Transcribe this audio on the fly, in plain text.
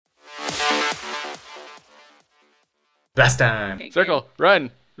Last time. Okay, Circle.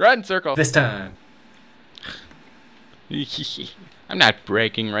 Run. Run, circle. This time. I'm not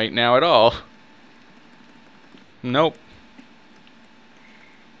braking right now at all. Nope.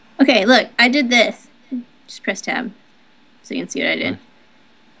 Okay, look, I did this. Just press tab so you can see what I did.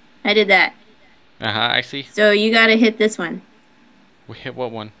 I did that. I see. So you gotta hit this one. We hit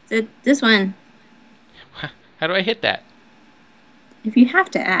what one? This one. How do I hit that? If you have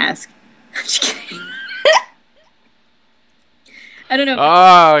to ask. I'm just kidding. I don't know.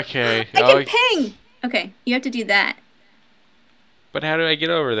 Oh, okay. I can ping! Okay, you have to do that. But how do I get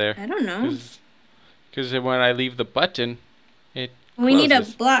over there? I don't know. Because when I leave the button, it We closes. need a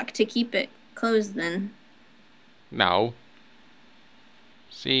block to keep it closed then. No.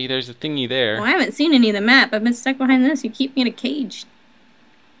 See, there's a thingy there. Well, I haven't seen any of the map. I've been stuck behind this. You keep me in a cage.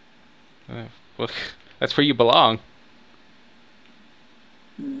 Well, that's where you belong.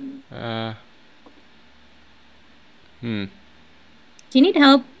 Do you need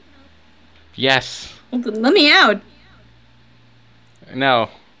help? Yes. Well, then let me out. No.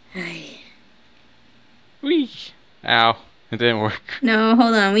 Ay. Whee. Ow. It didn't work. No,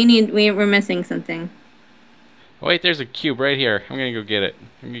 hold on. We're missing something. Oh, wait, there's a cube right here. I'm gonna go get it.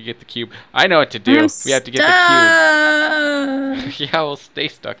 I'm gonna get the cube. I know what to do. I'm We have to get the cube. Yeah, we'll stay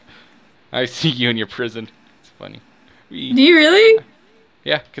stuck. I see you in your prison. It's funny. Whee. Do you really?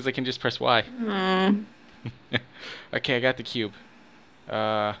 Yeah, because I can just press Y. Oh. Okay, I got the cube.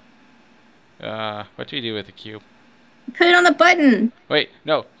 What do we do with the cube? Put it on the button. Wait,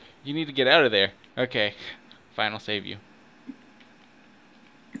 no. You need to get out of there. Okay. Fine, I'll save you.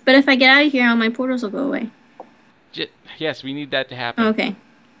 But if I get out of here, all my portals will go away. Yes, we need that to happen. Okay.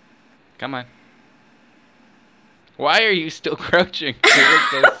 Come on. Why are you still crouching? You look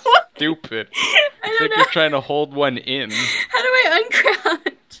so stupid. It's like you're trying to hold one in. How do I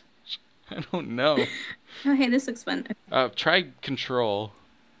uncrouch? I don't know. Oh, hey, this looks fun. Try control.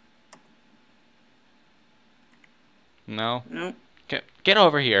 No? No. Get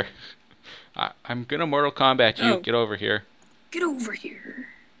over here. I'm gonna Mortal Kombat you. Oh. Get over here. Get over here.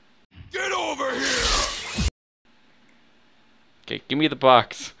 Get over here! Okay, give me the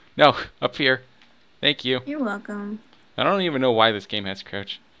box. No, up here. Thank you. You're welcome. I don't even know why this game has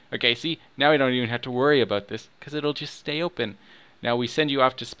crouch. Okay, see? Now we don't even have to worry about this, because it'll just stay open. Now we send you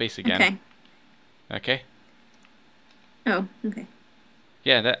off to space again. Okay. Okay? Oh, okay.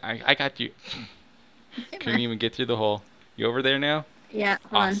 Yeah, I got you. Couldn't even get through the hole. You over there now? Yeah,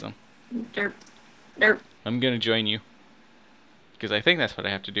 hold Awesome. on. Derp. Derp. I'm gonna join you. Because I think that's what I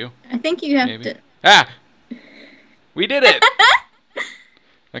have to do. I think you have Maybe. to... Ah! We did it!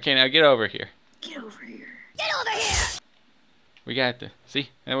 Okay, now get over here. Get over here. Get over here! We got the... See?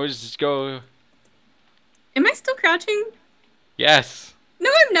 And we'll just go... Am I still crouching? Yes! No,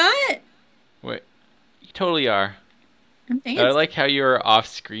 I'm not. Wait. You totally are. I'm dancing. I like how you were off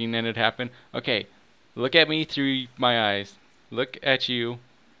screen and it happened. Okay. Look at me through my eyes. Look at you.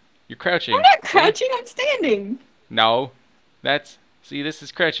 You're crouching. I'm not crouching, I'm standing. No. That's... See, this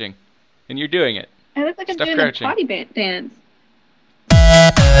is crouching. And you're doing it. I look like I'm Stop doing crouching. a potty dance.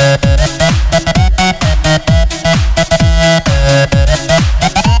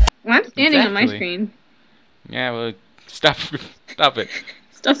 Well, I'm standing on my Exactly. screen. Yeah, well, stop. Stop it.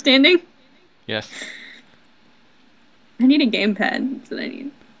 Stop standing? Yes. I need a gamepad. That's what I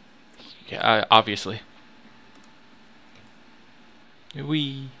need. Yeah, obviously.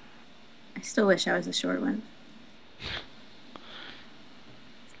 Wee. I still wish I was a short one.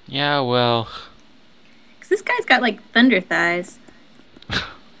 Yeah, well... Because this guy's got, like, thunder thighs.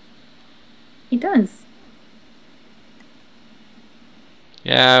 He does.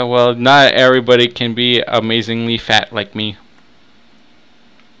 Yeah, well, not everybody can be amazingly fat like me.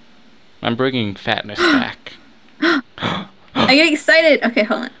 I'm bringing fatness back. I get excited. Okay,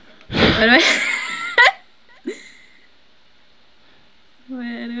 hold on. What do I... What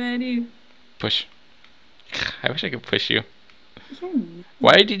do I do? Push. I wish I could push you. Yeah.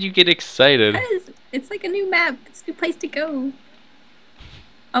 Why did you get excited? Because it's like a new map. It's a new place to go.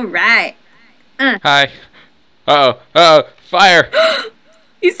 Alright. Hi. Uh-oh. Uh-oh. Fire!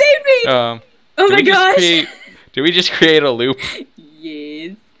 You saved me! Oh my gosh! Did we just create a loop?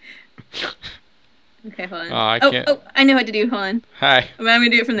 Yes. Okay, hold on. Oh, I can't. Oh, I know what to do. Hold on. Hi. I'm gonna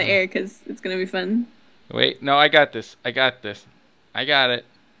do it from the air because it's gonna be fun. Wait, no, I got this. I got this. I got it.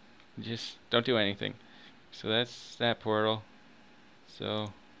 Just don't do anything. So that's that portal.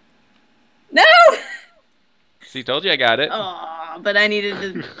 So... No! See, told you I got it. Oh, but I needed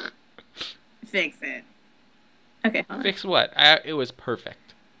to fix it. Okay, hold on. Fix what? It was perfect.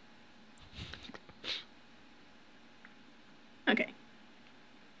 Okay.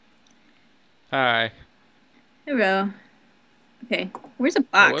 Hi. Hello. Okay. Where's a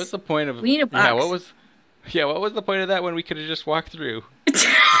What box? was the point of? We need a box. What was the point of that when we could have just walked through?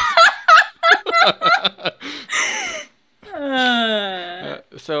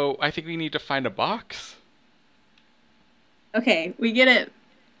 So I think we need to find a box. Okay, we get it.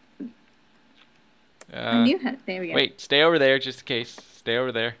 I knew how. There we go. Wait, stay over there just in case. Stay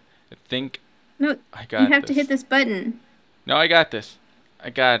over there. I think No, I got you have to this. hit this button. No, I got this. I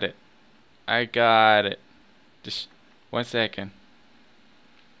got it. I got it. Just 1 second.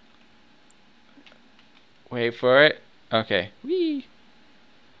 Wait for it. Okay. Whee.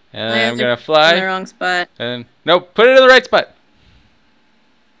 And then I'm gonna In fly. the wrong spot. And nope, put it in the right spot.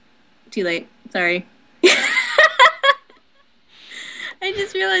 Too late. Sorry. I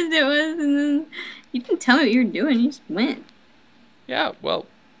just realized it was, and then you didn't tell me what you were doing. You just went. Yeah, well,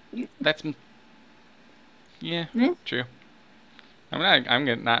 that's yeah, Eh? true. I'm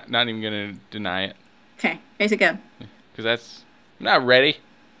not even gonna deny it Okay, here's it go. because I'm not ready.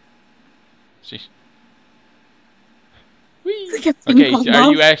 Sheesh. Whee. It's like a ping Okay, pong are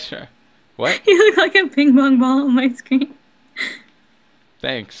ball. you actually what? You look like a ping pong ball on my screen.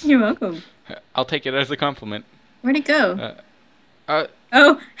 Thanks. You're welcome. I'll take it as a compliment. Where'd it go? Uh,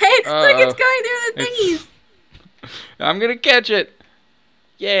 Oh, hey, look, it's going through the it's- thingies. I'm gonna catch it.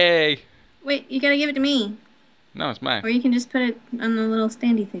 Yay! Wait, you gotta give it to me. No, it's mine. Or you can just put it on the little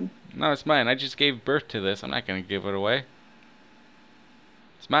standy thing. No, it's mine. I just gave birth to this. I'm not gonna give it away.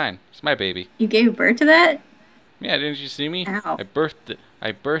 It's mine. It's my baby. You gave birth to that? Yeah, didn't you see me? Ow. I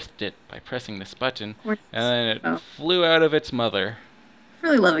birthed it by pressing this button, Or- and then it Oh. flew out of its mother. I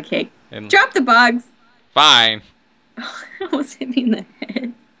really love a cake. And Drop the box. fine. Oh, it almost hit me in the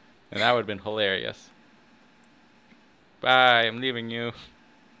head. And that would have been hilarious. Bye. I'm leaving you.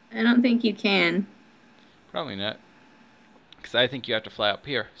 I don't think you can. Probably not. Because I think you have to fly up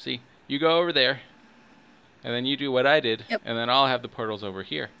here. See, you go over there, and then you do what I did, Yep. and then I'll have the portals over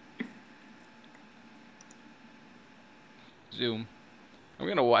here. Zoom. I'm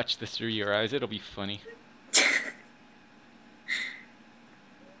gonna watch this through your eyes. It'll be funny.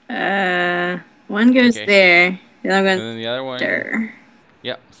 One goes Okay. there. The other And goes then the other one. there.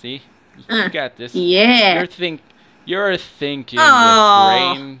 Yep. See, you got this. Yeah. You're thinking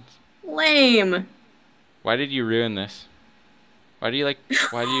Aw. with brain. Lame. Why did you ruin this? Why do you How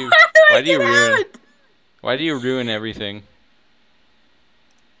do I get out? Why do you ruin everything?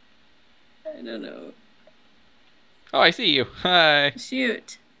 I don't know. Oh, I see you. Hi.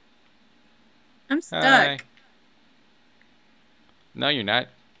 Shoot. I'm stuck. Hi. No, you're not.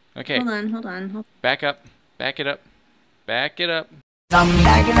 Okay. Hold on. Back up. Back it up. Back it up.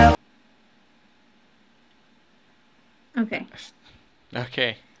 Okay.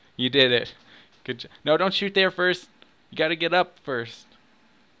 Okay. You did it. Good job. No, don't shoot there first. You gotta get up first.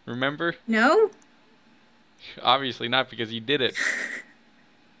 Remember? No? Obviously not because you did it.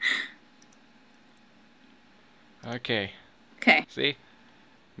 Okay. Okay. See?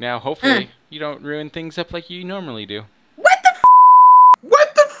 Now, hopefully, you don't ruin things up like you normally do. What the f?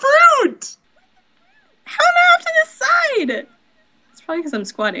 What the fruit? How am I off to the side? It's probably because I'm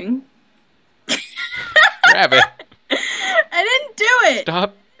squatting. Grab it. I didn't do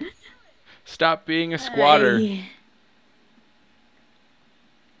it. Stop being a squatter.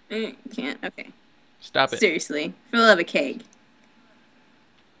 I can't. Okay. Stop it. Seriously. For the love of cake.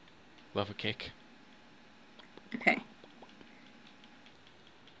 Love a cake. Okay.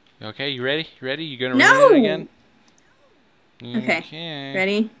 Okay, you ready? You ready? You gonna No! ruin it again? Okay.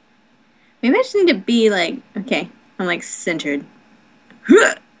 Ready? Maybe I just need to be like, okay, I'm like centered.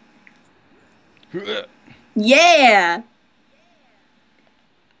 Yeah!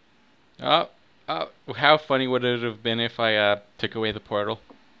 Oh, how funny would it have been if I took away the portal?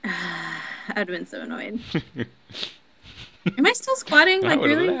 I would have been so annoyed. Am I still squatting? I Like, would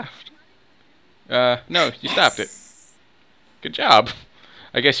have really? laughed. No, you stopped it. Good job.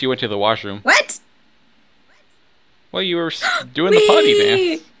 I guess you went to the washroom. What? Well, you were doing the potty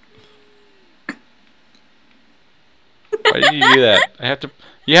Whee! dance. Why did you do that?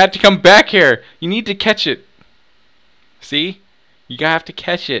 You had to come back here. You need to catch it. See? You have to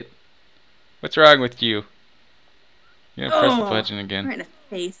catch it. What's wrong with you? You gotta press the button again. Right in the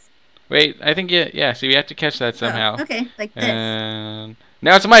face. Wait, I think yeah, see, we have to catch that somehow. Oh, okay, like this. And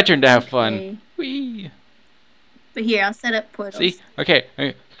now it's my turn to have Okay. fun. Whee! But here, I'll set up portals. See? Okay.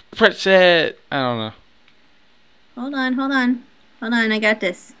 Press it. I don't know. Hold on, I got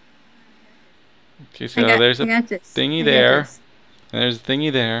this. Okay, so there's a I got this. thingy I got there. this. And there's a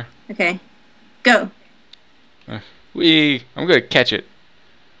thingy there. Okay. Go. Whee! I'm gonna catch it.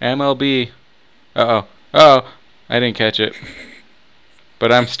 MLB. Uh-oh. Oh, I didn't catch it.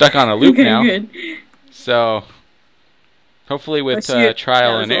 But I'm stuck on a loop Okay, now. good. So, hopefully with That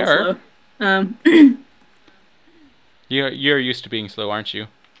trial was and a little error, slow. you're used to being slow, aren't you?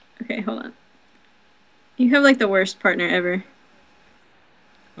 Okay, hold on. You have like the worst partner ever.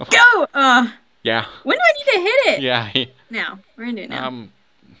 Oh, Go! yeah, When do I need to hit it? yeah. Now. We're gonna do it now. Um,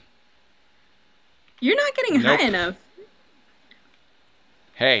 You're not getting nope. high enough.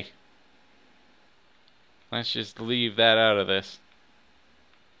 Hey, let's just leave that out of this.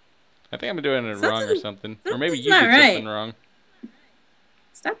 I think I'm doing it wrong or something. Or maybe Something's you not did right. something wrong.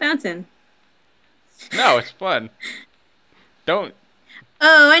 Stop bouncing. No, it's fun. Don't.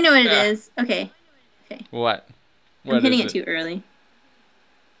 Oh, I know what it Ah, is. Okay. Okay. what? I'm What hitting is it it? too early.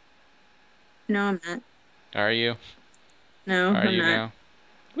 No, I'm not. Are you? No, Are I'm you not. now?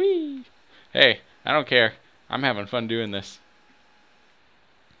 Whee! Hey, I don't care. I'm having fun doing this.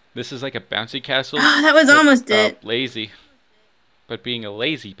 This is like a bouncy castle, Oh, that was but almost it. lazy. But being a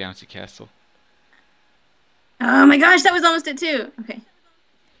lazy bouncy castle. Oh my gosh, that was almost it too. Okay.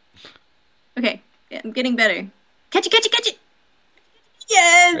 Okay. Yeah, I'm getting better. Catch it, catch it, catch it!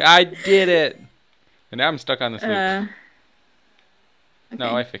 Yes! I did it! And now I'm stuck on this loop. No,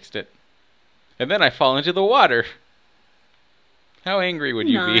 Okay. I fixed it. And then I fall into the water. How angry would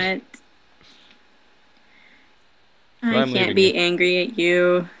you be? Not. Well, I I'm can't leaving be you. angry at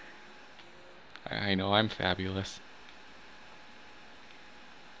you. I know, I'm fabulous.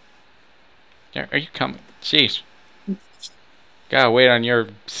 Are you coming? Jeez. Gotta wait on your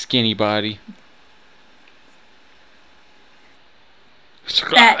skinny body.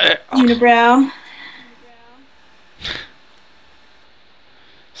 That unibrow.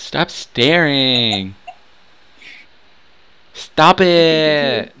 Stop staring. Stop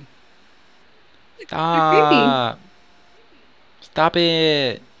it. You're creepy. Stop. Stop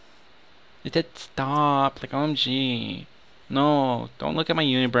it. It said stop. Like, OMG. No, don't look at my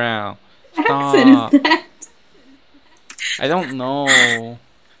unibrow. What accent Stop. is that? I don't know.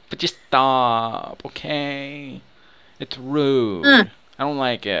 But just stop, okay? It's rude. I don't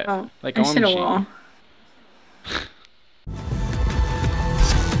like it. Oh, Like, I should have OMG. wall.